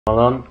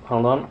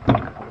Hold on.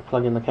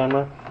 Plug in the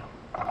camera.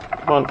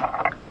 Come on.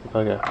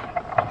 Okay.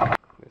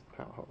 Here's the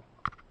power hole.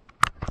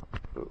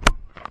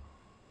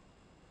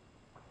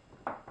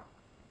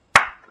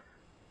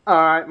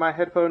 Alright, my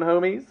headphone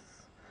homies.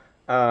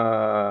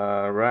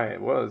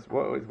 Right, what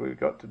was we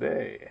got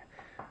today?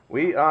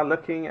 We are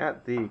looking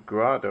at the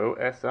Grado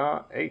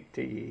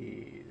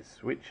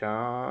SR80s, which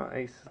are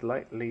a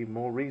slightly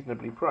more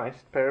reasonably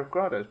priced pair of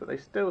Grados, but they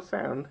still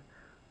sound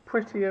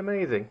pretty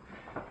amazing.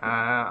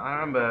 I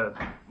remember,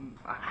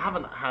 I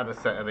haven't had a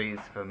set of these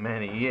for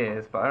many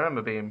years, but I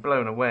remember being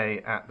blown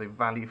away at the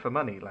value for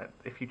money. Like,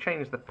 if you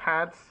change the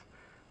pads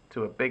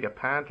to a bigger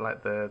pad,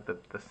 like the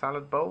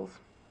salad bowls,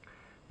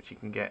 which you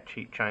can get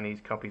cheap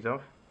Chinese copies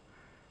of,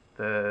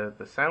 the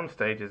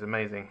soundstage is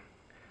amazing.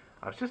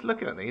 I was just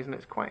looking at these and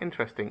it's quite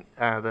interesting.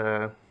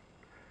 The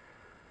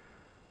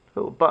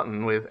little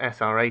button with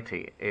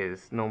SR80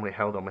 is normally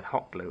held on with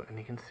hot glue, and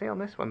you can see on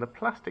this one the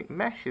plastic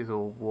mesh is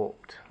all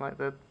warped. Like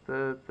the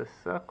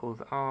circles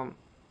aren't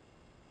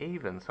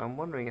even, so I'm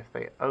wondering if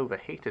they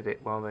overheated it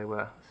while they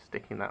were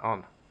sticking that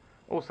on.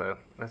 Also,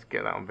 let's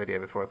get that on video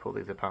before I pull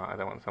these apart. I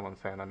don't want someone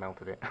saying I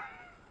melted it.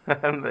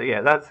 But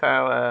yeah, that's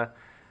how.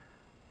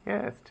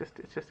 Yeah,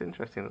 it's just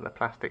interesting that the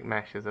plastic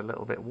mesh is a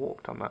little bit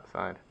warped on that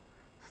side.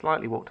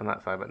 Slightly warped on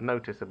that side, but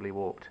noticeably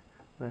warped.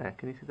 There,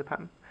 can you see the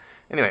pattern?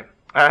 Anyway,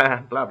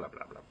 blah blah blah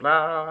blah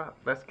blah.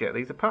 Let's get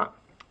these apart.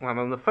 Well,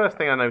 then the first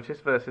thing I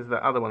noticed versus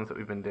the other ones that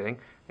we've been doing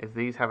is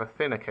these have a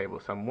thinner cable,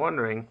 so I'm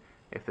wondering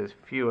if there's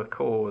fewer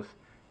cores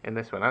in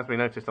this one. As we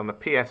noticed on the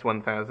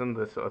PS1000,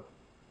 the sort of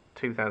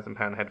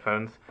 £2,000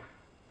 headphones,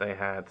 they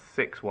had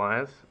 6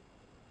 wires,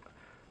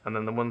 and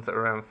then the ones that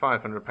are around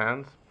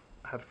 £500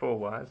 had 4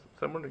 wires.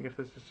 So I'm wondering if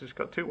this has just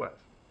got 2 wires.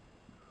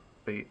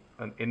 Be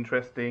an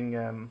interesting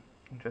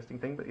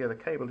thing, but yeah, the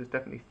cable is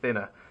definitely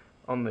thinner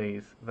on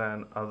these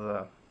than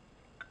other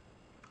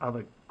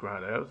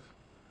Grados.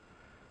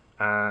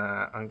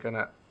 I'm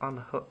gonna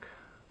unhook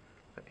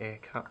the ear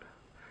cup.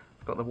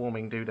 I've got the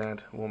warming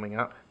doodad warming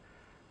up.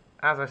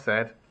 As I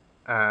said,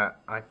 I've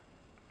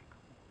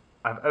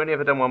only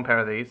ever done one pair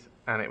of these,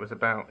 and it was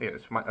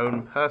my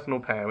own personal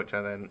pair, which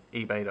I then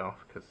eBayed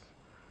off because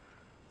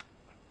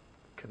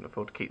couldn't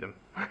afford to keep them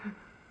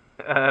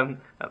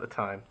at the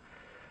time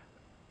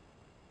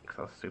because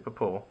I was super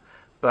poor.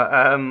 But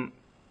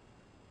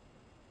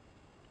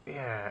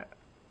yeah,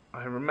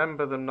 I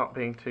remember them not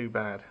being too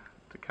bad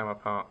to come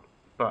apart,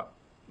 but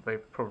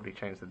they've probably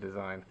changed the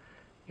design.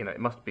 You know, it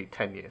must be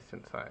 10 years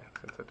since I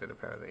did a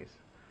pair of these,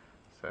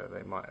 so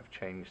they might have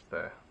changed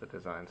the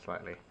design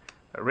slightly.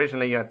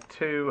 Originally you had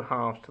 2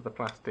 halves to the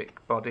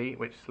plastic body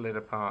which slid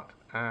apart,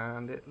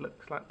 and it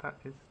looks like that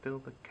is still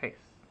the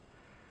case,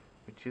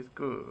 which is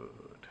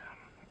good.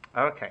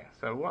 Okay,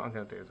 so what I'm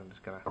going to do is I'm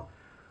just going to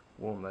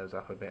warm those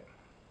up a bit.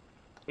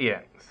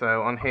 Yeah,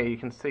 so on here you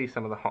can see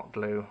some of the hot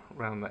glue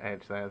around the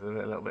edge there. There's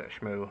a little bit of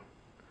schmoo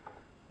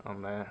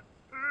on there.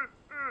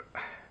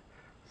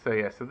 So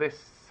yeah, so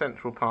this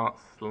central part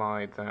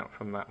slides out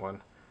from that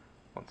one.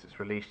 Once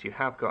it's released, you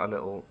have got a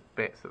little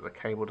bit so that the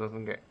cable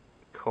doesn't get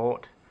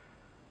caught.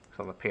 Because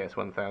on the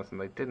PS1000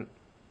 they didn't.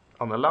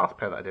 On the last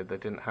pair that I did, they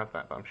didn't have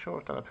that, but I'm sure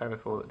I've done a pair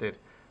before that did.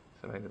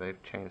 So maybe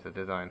they've changed the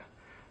design.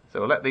 So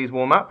we'll let these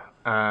warm up,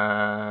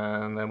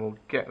 and then we'll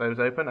get those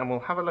open, and we'll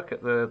have a look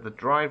at the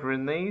driver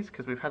in these,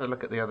 because we've had a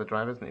look at the other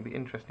drivers, and it'd be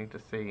interesting to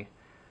see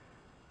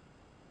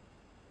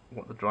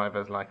what the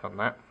driver's like on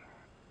that.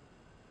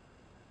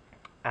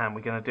 And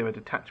we're going to do a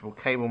detachable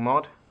cable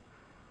mod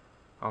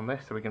on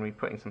this, so we're going to be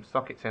putting some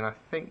sockets in. I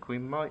think we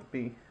might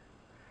be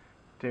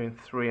doing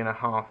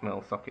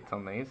 3.5mm sockets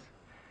on these,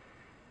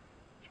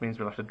 which means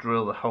we'll have to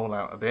drill the hole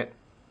out a bit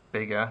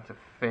bigger to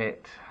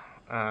fit.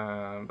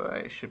 But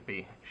it should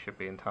be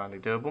entirely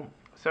doable.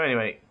 So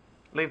anyway,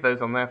 leave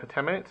those on there for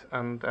 10 minutes,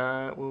 and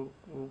we'll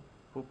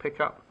pick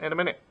up in a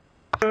minute.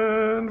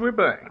 And we're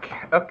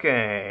back.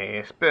 Okay,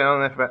 it's been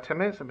on there for about 10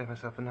 minutes. I made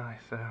myself a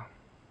nice.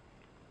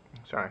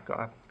 Sorry,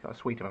 got a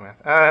sweet in my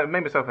mouth.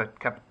 Made myself a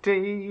cup of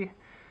tea.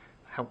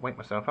 Helped wake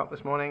myself up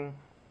this morning.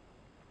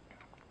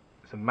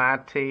 It's a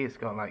mad tea. It's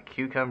got like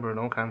cucumber and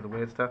all kinds of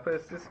weird stuff, but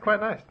it's quite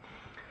nice.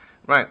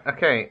 Right,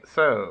 okay,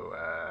 so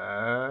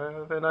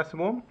they're nice and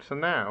warm, so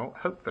now,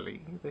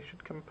 hopefully, they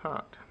should come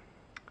apart.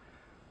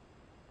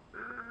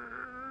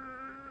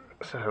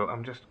 So,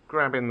 I'm just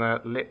grabbing the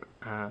lip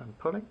and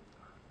pulling.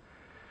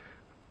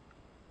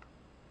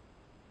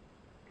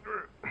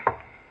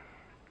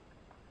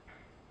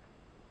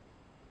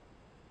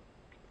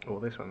 Oh,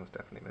 this one's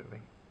definitely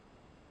moving.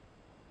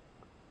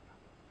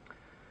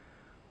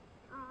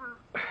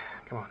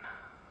 Come on.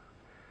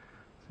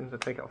 As soon as I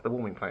take it off the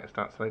warming plate, it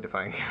starts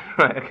solidifying.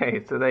 Right,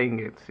 okay, so there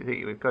you can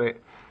see we've got it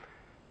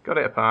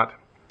apart.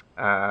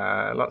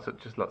 Lots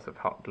of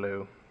hot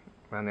glue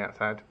around the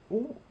outside.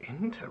 Ooh,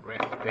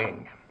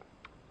 interesting.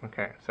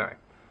 Okay, sorry.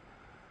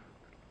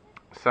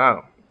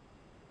 So,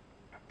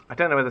 I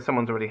don't know whether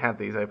someone's already had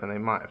these open. They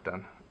might have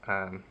done.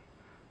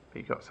 But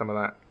you've got some of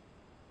that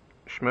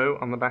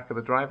schmoo on the back of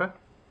the driver,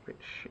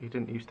 which you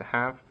didn't used to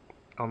have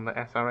on the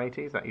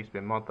SR80s. That used to be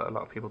a mod that a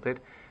lot of people did.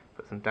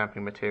 put some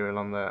damping material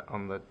on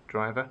the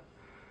driver.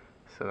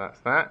 So that's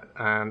that,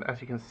 and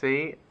as you can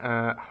see,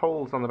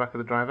 holes on the back of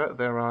the driver,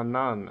 there are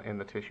none in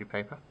the tissue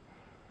paper.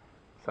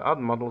 So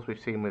other models we've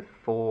seen with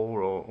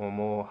 4 or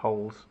more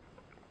holes,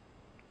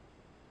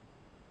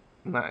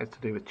 and that is to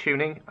do with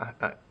tuning.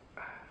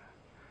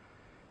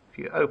 If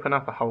you open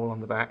up a hole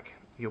on the back,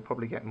 you'll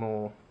probably get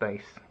more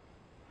bass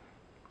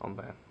on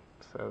there.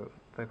 So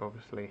they've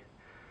obviously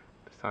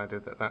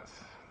decided that that's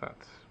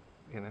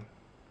you know,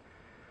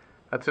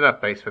 that's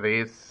enough bass for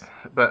these.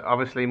 But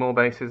obviously more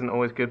bass isn't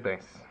always good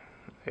bass.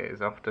 It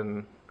is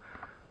often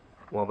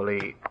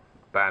wobbly,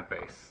 bad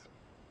bass.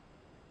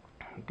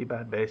 The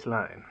bad bass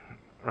line.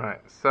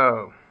 Right,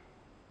 so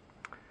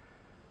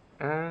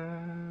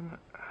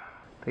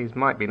these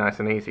might be nice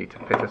and easy to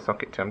fit a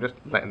socket to. I'm just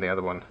letting the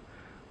other one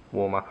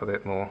warm up a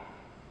bit more.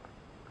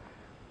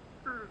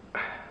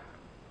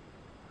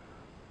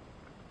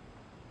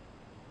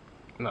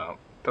 No,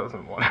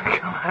 doesn't want to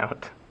come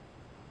out.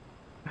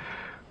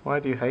 Why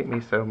do you hate me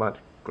so much,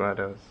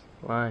 Grados?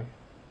 Why?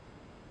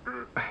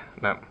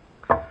 No.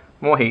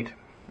 More heat.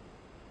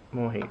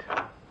 More heat.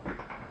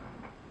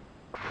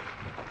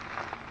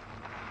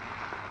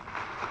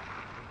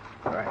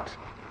 Right.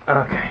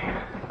 Okay.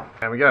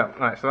 There we go.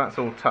 Right, so that's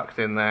all tucked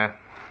in there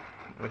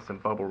with some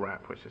bubble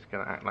wrap, which is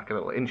going to act like a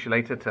little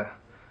insulator to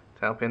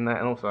help in there.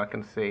 And also I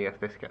can see if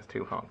this gets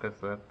too hot, because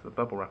the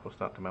bubble wrap will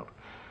start to melt.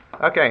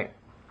 Okay.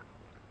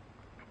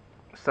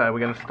 So we're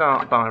going to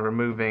start by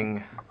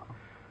removing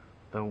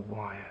the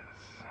wires.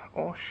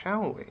 Or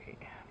shall we?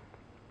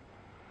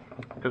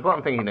 Because what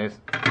I'm thinking is,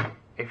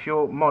 if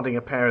you're modding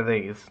a pair of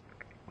these,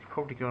 you're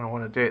probably going to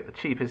want to do it the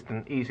cheapest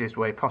and easiest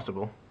way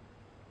possible.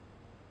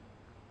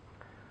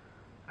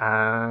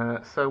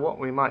 So what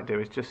we might do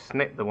is just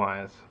snip the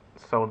wires,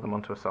 solder them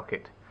onto a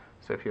socket.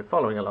 So if you're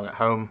following along at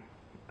home,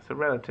 it's a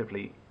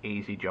relatively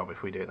easy job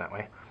if we do it that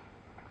way.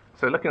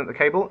 So looking at the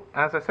cable,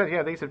 as I said,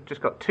 yeah, these have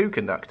just got 2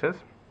 conductors.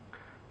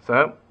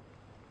 So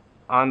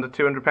under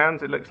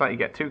 £200 it looks like you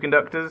get 2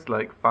 conductors,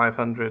 like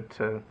 500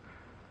 to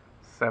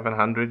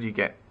 700 you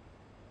get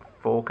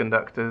 4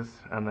 conductors,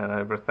 and then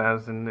over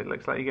 1,000 it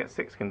looks like you get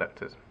 6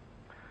 conductors,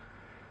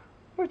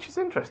 which is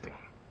interesting.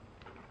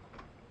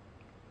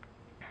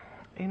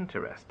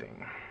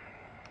 Interesting.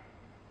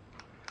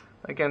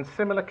 Again,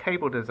 similar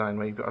cable design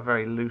where you've got a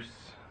very loose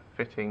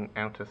fitting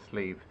outer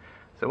sleeve.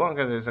 So what I'm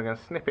going to do is I'm going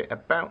to snip it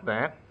about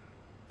there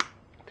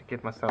to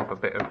give myself a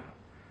bit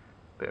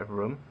of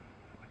room.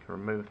 I can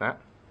remove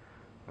that,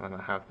 and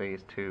I have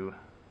these two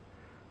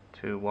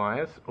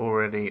wires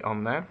already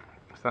on there.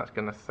 So that's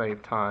going to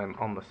save time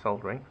on the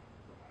soldering.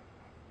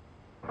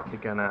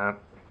 You're going to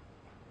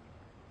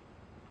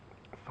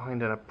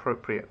find an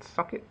appropriate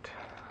socket.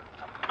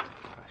 I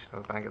should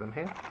have a bag of them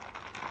here.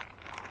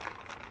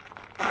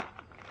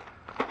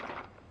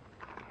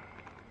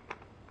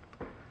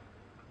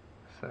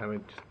 So we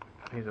just,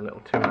 these are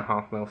little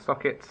 2.5mm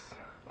sockets.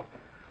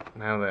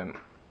 Now then,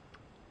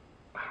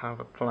 have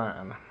a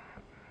plan.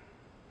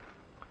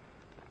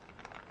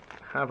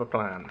 Have a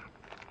plan.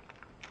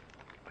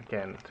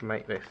 Again, to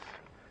make this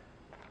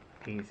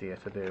easier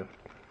to do.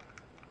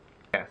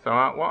 Yeah, so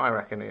what I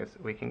reckon is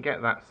we can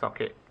get that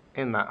socket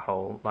in that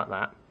hole like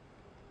that,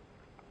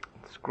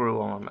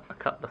 screw on a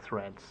couple of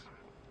threads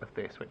of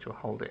this which will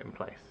hold it in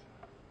place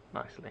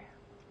nicely.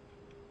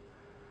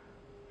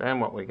 Then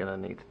what we're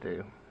going to need to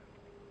do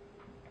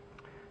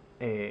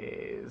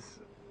is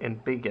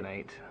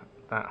invigilate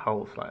that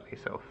hole slightly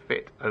so it'll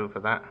fit over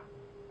that.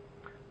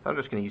 So I'm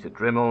just going to use a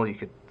Dremel. You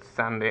could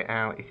sand it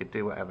out, you could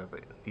do whatever,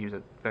 but use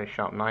a very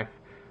sharp knife.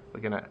 We're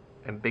going to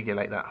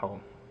invigilate that hole.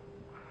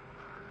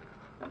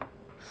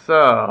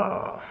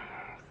 So,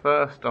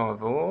 first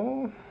of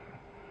all,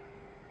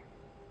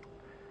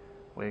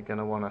 we're going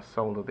to want to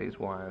solder these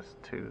wires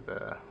to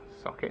the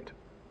socket.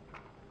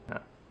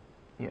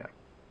 Yeah.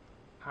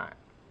 Alright.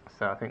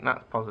 So I think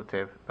that's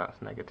positive,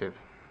 that's negative.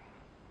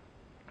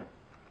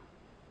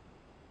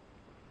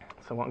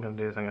 So what I'm going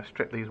to do is I'm going to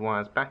strip these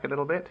wires back a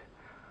little bit.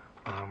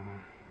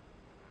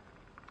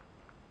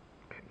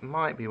 It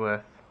might be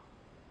worth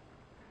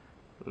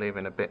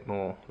leaving a bit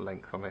more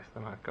length on this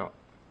than I've got.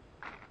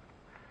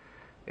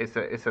 It's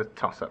a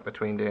toss-up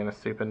between doing a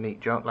super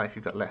neat job, like if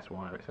you've got less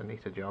wire it's a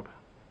neater job.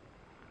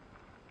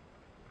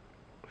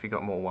 If you've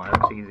got more wire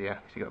it's easier,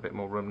 because you've got a bit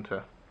more room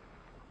to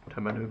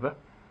manoeuvre.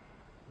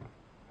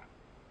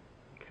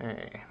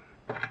 Okay.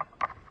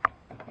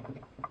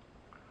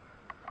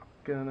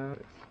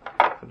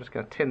 I'm just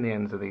going to tin the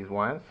ends of these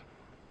wires.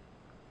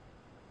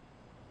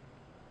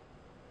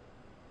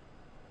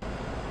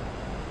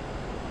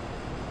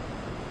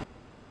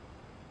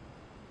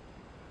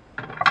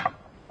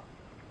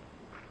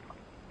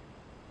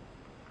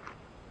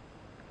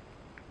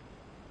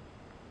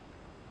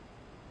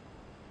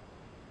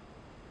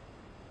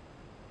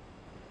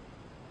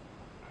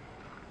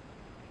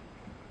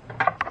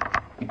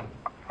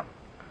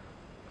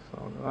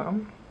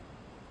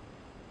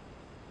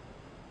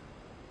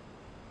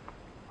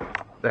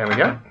 There we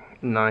go.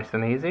 Nice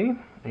and easy.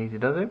 Easy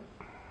does it.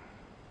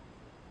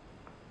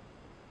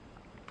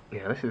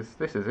 Yeah, this is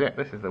it.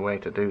 This is the way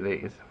to do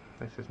these.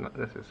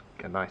 This is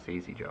a nice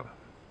easy job.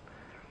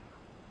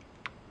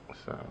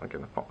 So I'm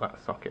going to pop that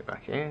socket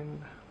back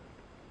in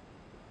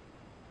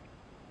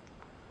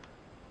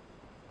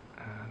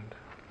and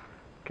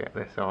get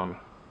this on.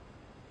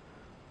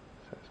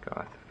 So it's got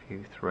a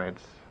few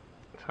threads.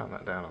 Tighten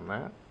that down on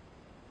that.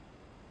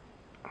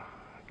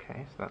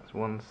 Okay, so that's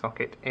one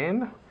socket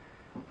in.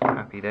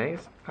 Happy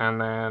days. And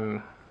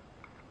then,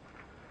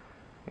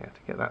 yeah,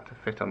 to get that to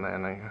fit on there,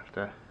 now you have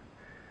to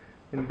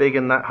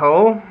embiggen that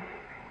hole.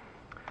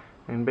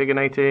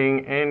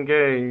 Embiggenating,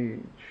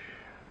 engage.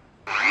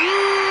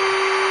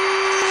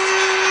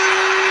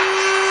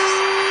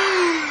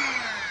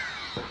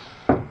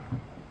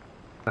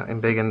 That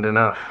embiggened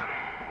enough.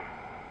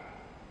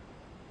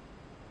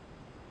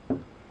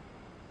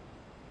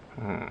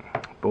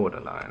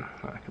 Borderline.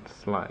 I reckon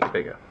slightly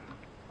bigger.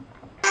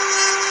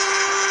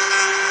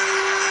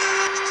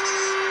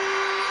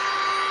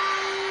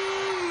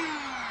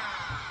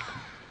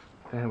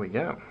 There we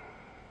go.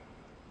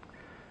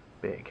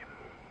 Big.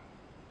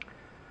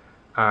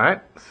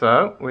 Alright,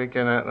 so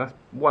that's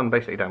one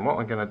basically done. What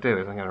I'm gonna do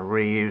is I'm gonna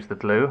reuse the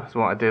glue. That's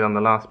what I did on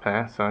the last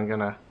pair, so I'm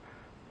gonna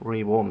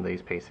rewarm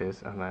these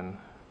pieces and then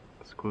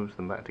squeeze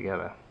them back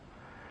together.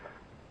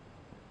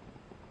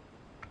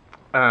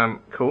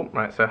 Cool,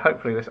 right, so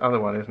hopefully this other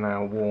one is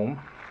now warm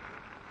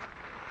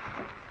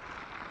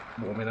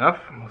enough.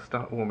 We'll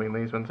start warming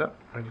these ones up,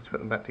 ready to put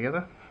them back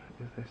together.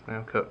 Is this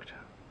now cooked?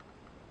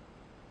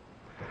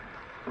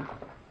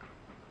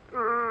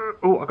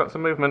 Oh, I got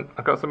some movement.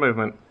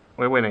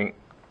 We're winning.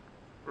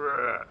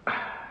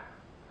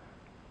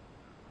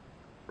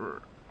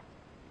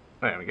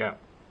 There we go.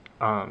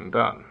 I'm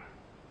done.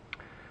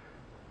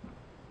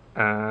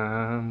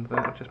 And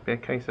that'll just be a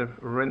case of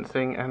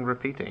rinsing and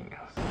repeating.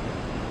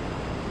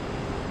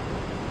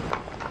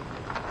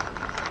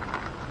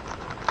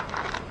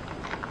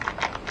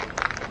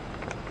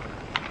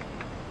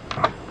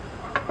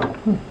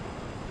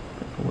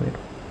 Weird.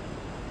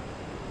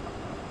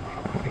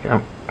 There we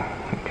go.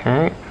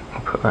 Okay,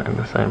 I'll put that in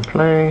the same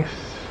place.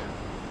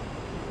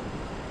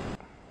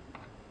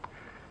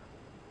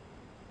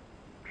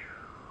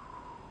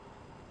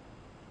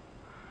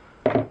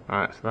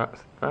 Alright, so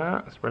that's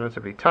that. It's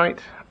relatively tight,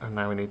 and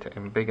now we need to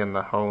embiggen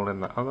the hole in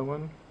the other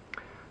one.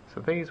 So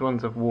these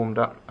ones have warmed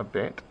up a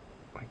bit.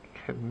 I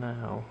could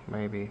now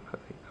maybe put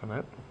the, oh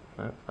no,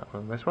 that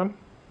one and this one.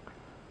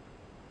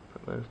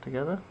 Put those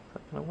together. Is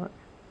that going to work?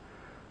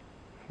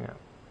 Yeah.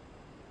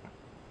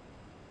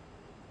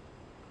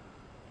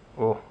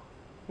 Oh,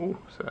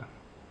 so.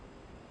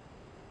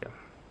 Yeah.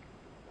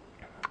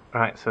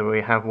 Alright, so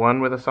we have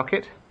one with a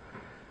socket.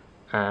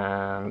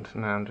 And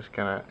now I'm just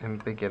going to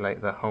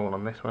invigilate the hole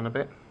on this one a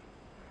bit.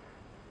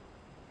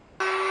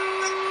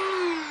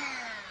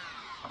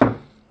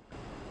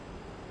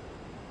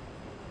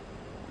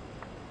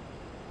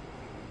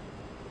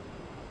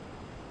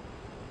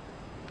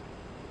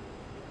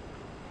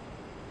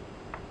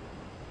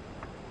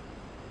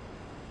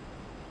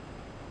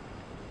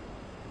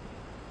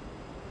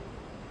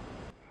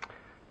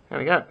 There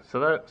we go. So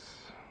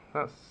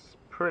that's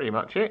pretty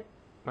much it.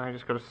 Now I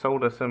just got to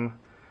solder some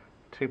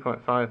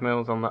 2.5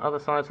 mils on the other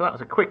side. So that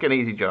was a quick and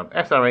easy job.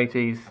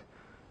 SR80s,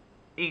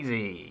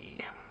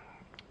 easy.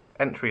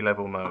 Entry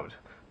level mode.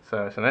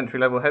 So it's an entry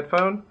level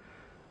headphone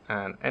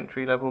and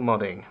entry level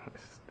modding.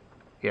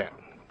 Yeah,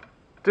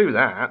 do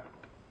that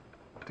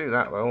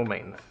by all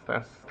means.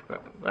 That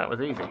was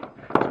easy,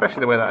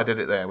 especially the way that I did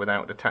it there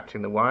without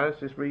detaching the wires,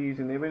 just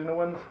reusing the original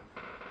ones.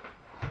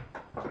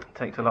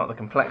 Takes a lot of the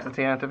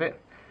complexity out of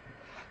it.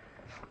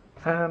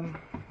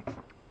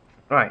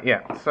 Right,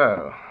 yeah,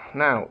 so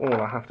now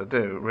all I have to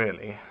do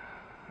really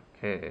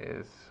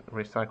is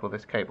recycle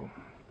this cable,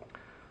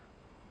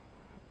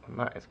 and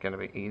that is going to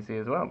be easy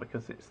as well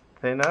because it's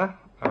thinner.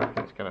 I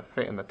reckon it's going to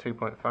fit in the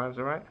 2.5s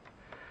alright.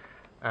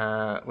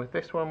 With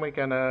this one we're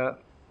going to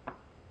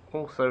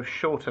also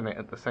shorten it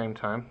at the same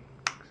time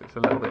because it's a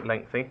little bit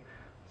lengthy,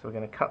 so we're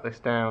going to cut this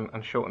down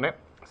and shorten it.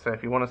 So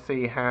if you want to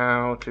see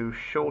how to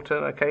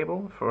shorten a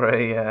cable for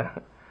a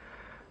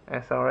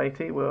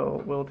SR80,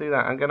 we'll do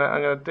that. I'm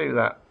gonna do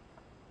that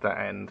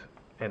end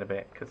in a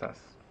bit because that's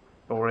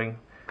boring.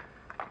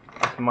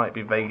 This might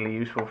be vaguely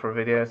useful for a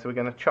video, so we're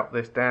going to chop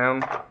this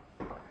down.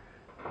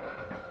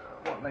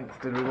 What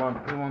length did we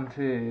want? We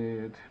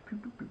wanted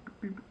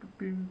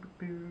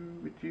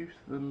reduce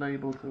the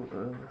label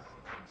to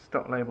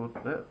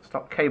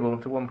stop cable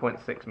to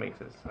 1.6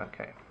 meters.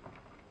 Okay,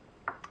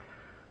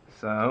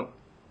 so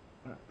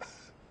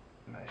let's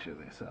measure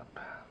this up.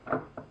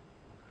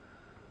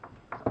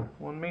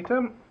 1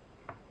 meter.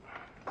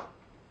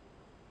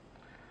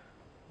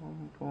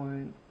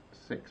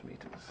 1.6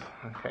 meters.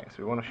 Okay, so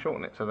we want to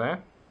shorten it to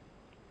there.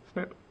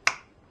 Snip.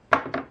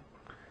 Then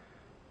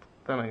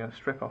I'm going to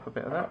strip off a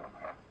bit of that.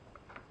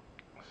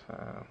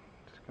 So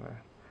just going to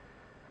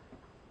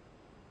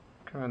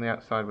go around the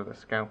outside with a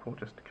scalpel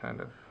just to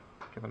kind of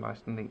give a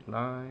nice neat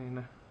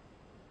line.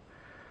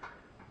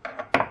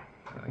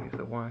 Then I use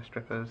the wire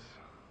strippers,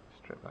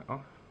 strip that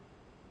off.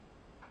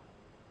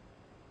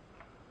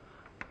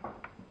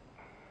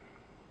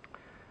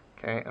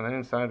 Okay, and then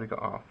inside we've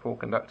got our 4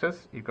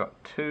 conductors. You've got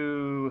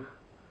 2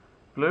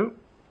 blue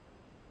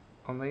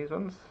on these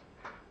ones.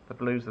 The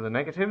blues are the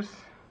negatives,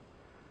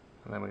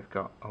 and then we've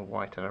got a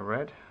white and a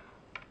red.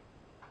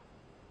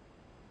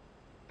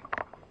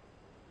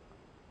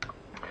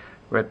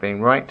 Red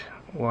being right,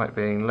 white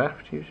being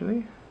left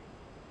usually.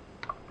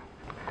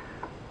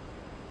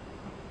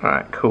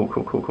 Alright, cool.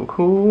 So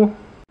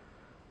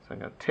I'm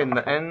going to tin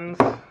the ends.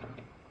 It's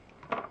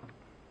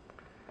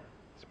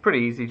a pretty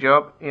easy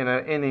job. You know,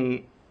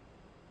 any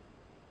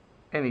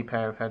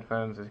pair of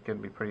headphones is going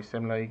to be pretty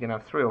similar. You can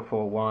have 3 or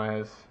 4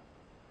 wires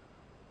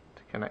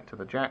to connect to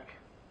the jack.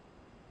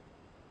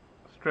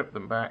 Strip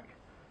them back.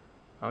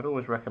 I would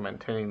always recommend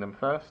tinning them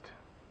first.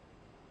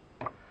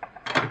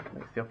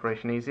 Makes the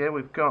operation easier.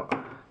 We've got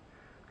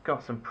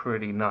some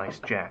pretty nice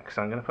jacks.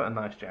 So I'm going to put a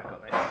nice jack on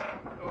this.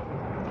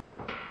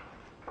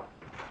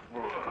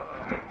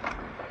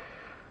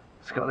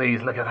 It's got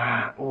these, look at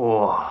that.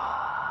 Oh,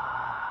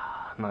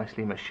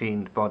 nicely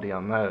machined body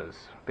on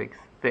those. Big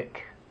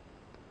thick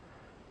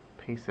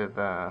piece of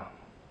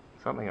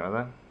something or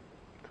other.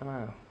 I don't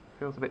know.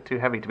 Feels a bit too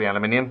heavy to be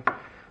aluminium.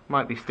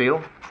 Might be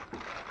steel.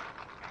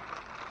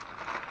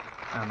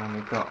 And then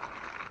we've got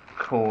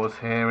cores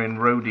here in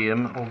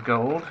rhodium or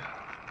gold.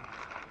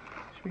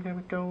 Should we go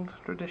with gold?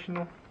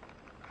 Traditional?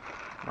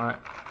 Right.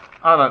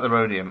 I like the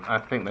rhodium. I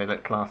think they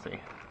look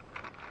classy.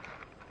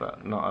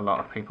 But not a lot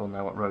of people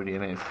know what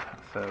rhodium is.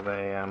 So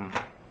they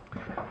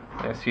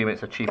assume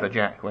it's a cheaper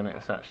jack when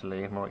it's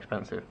actually more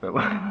expensive. But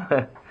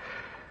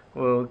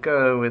we'll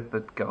go with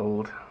the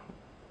gold.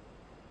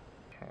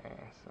 Okay,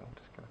 so I'm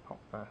just going to pop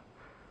that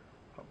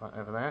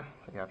over there.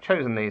 So yeah, I've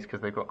chosen these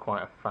because they've got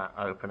quite a fat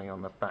opening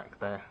on the back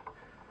there.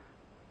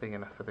 Big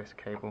enough for this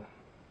cable.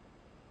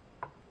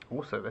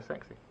 Also, they're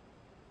sexy.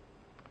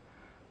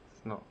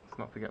 Let's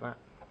not forget that.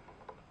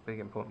 Big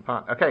important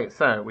part. Okay,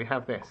 so we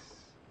have this.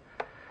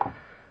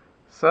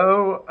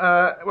 So,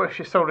 well, if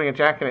you're soldering a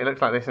jack and it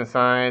looks like this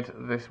inside,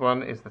 this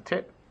one is the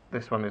tip,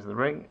 this one is the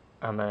ring,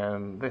 and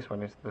then this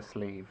one is the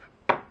sleeve.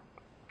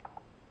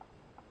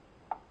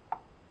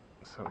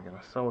 So we're going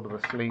to solder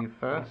the sleeve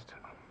first.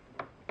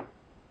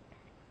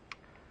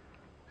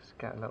 Just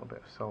get a little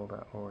bit of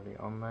solder already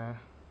on there.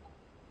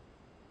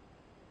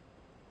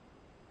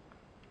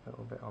 A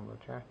little bit on the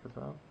jack as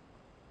well.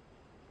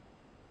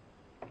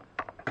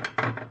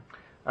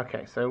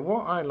 Okay, so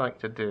what I like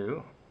to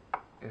do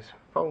is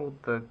fold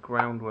the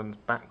ground ones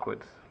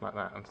backwards like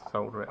that and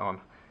solder it on.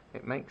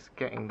 It makes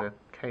getting the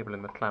cable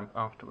in the clamp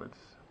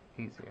afterwards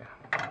easier.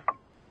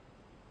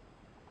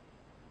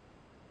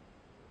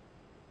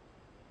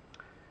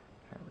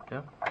 There we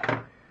go.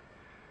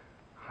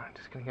 I'm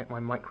just going to get my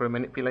micro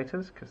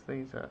manipulators because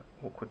these are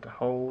awkward to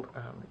hold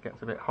and it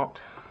gets a bit hot.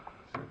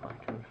 So if I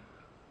can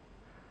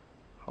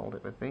hold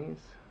it with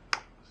these,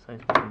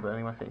 saves me from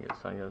burning my fingers.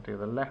 So I'm going to do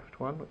the left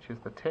one, which is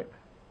the tip.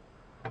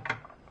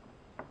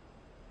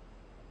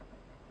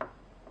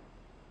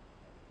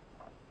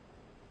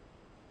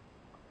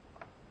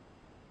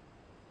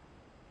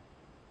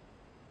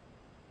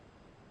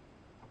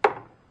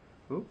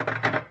 Oop.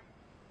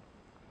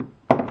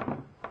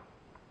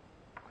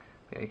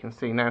 Yeah, you can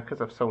see now because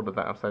I've soldered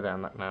that upside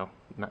down, that now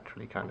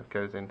naturally kind of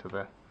goes into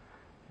the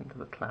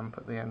clamp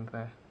at the end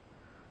there.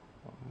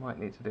 What I might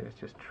need to do is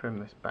just trim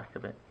this back a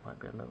bit. Might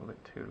be a little bit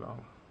too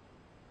long.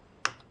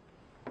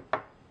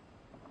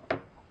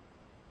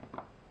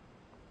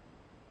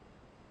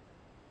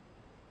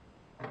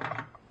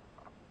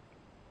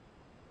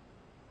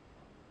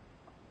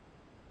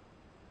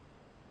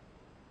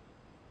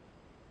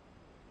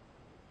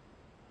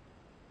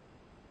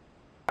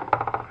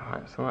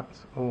 Alright, so that's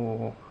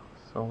all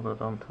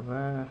soldered onto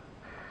there.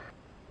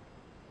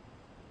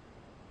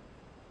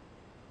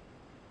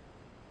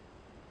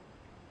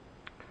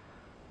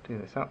 Do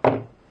this up.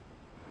 Okay,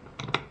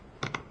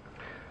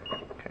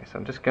 so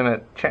I'm just going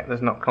to check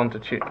there's not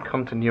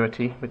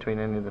continuity between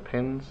any of the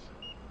pins.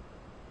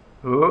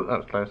 Ooh, that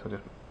was close.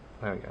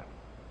 There we go.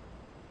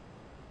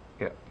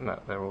 Yeah, no,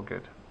 they're all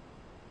good.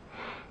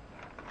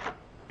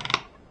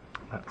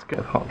 Let's get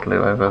hot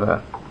glue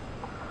over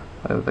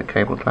the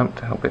cable clamp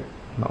to help it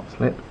not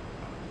slip,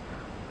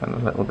 and a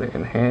little bit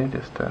in here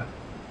just to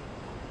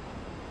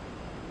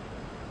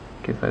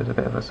give those a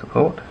bit of a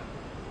support.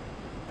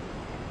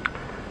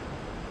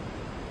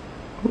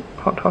 Ooh,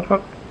 hot.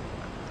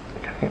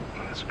 Okay,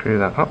 let's screw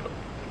that up.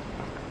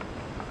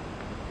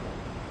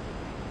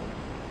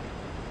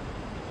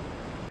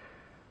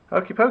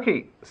 Okie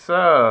pokey.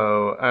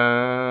 So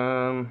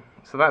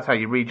that's how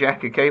you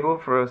rejack a cable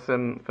for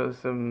some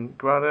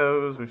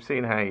Grados. We've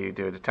seen how you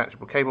do a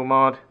detachable cable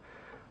mod.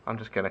 I'm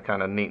just going to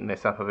kind of neaten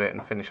this up a bit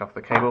and finish off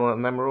the cable,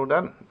 and then we're all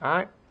done.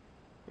 Alright?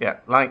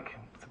 Yeah, like,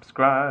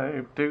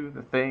 subscribe, do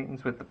the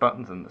things with the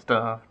buttons and the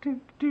stuff.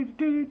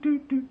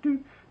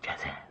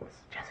 Jazz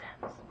hands.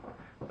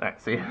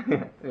 Alright, see you.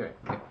 Anyway,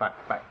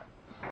 bye.